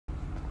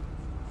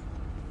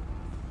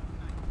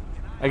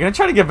Are you gonna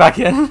try to get back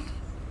in?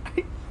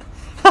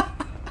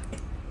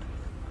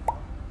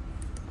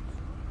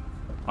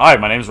 Hi,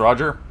 my name's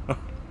Roger.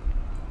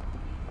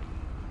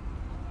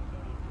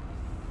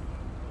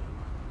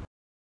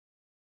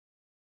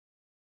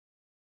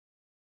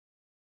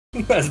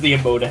 As the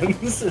emote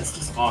ends, it's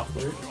just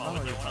awkward.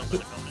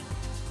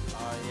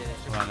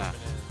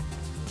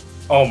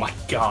 Oh my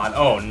god,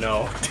 oh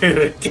no.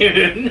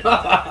 Dude,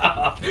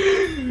 no.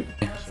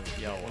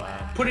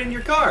 Put it in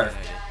your car.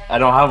 I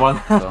don't have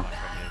one.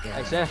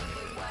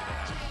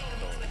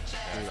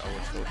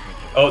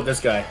 Oh, this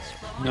guy.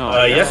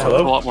 No, yes, hello?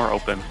 It's a lot more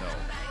open.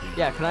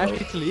 Yeah, can I ask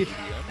you to leave?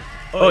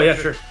 Oh, yeah,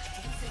 sure.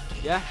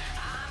 Yeah?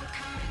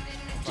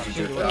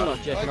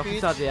 Jack, knock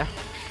inside there.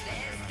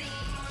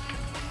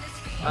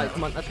 Alright,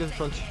 come on, let's go to the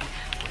front.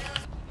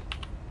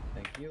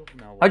 Thank you.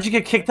 How'd you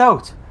get kicked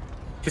out?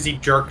 Because he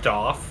jerked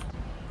off.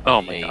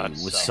 Oh my god.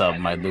 What's up,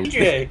 my loot?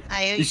 DJ.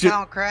 I You should-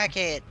 don't crack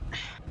it.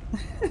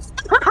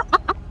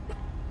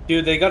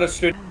 Dude, they got a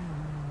straight.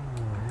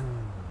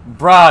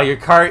 Bruh, your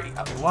car...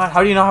 What?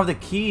 How do you not have the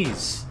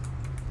keys?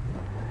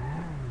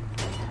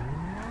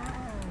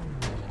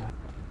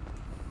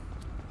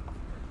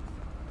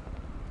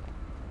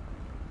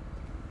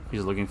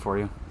 He's looking for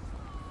you.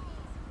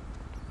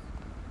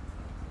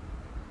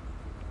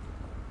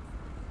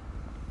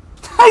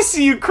 I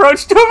see you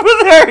crouched over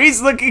there.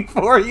 He's looking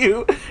for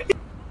you.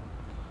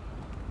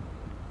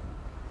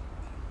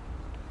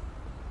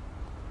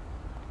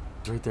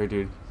 He's right there,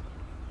 dude.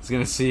 He's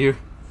gonna see you.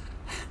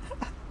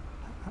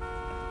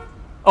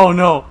 Oh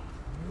no.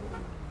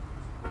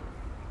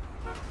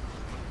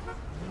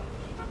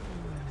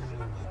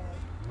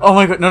 Oh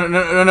my god,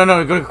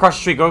 no, go across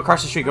the street, go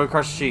across the street.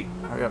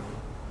 Hurry up.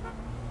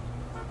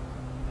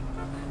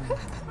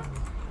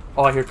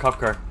 Oh, I hear cop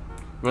car.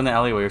 Go in the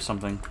alleyway or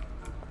something.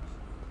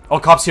 Oh,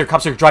 cops here,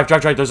 drive,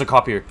 there's a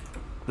cop here.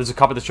 There's a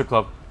cop at the strip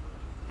club.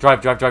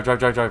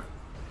 Drive.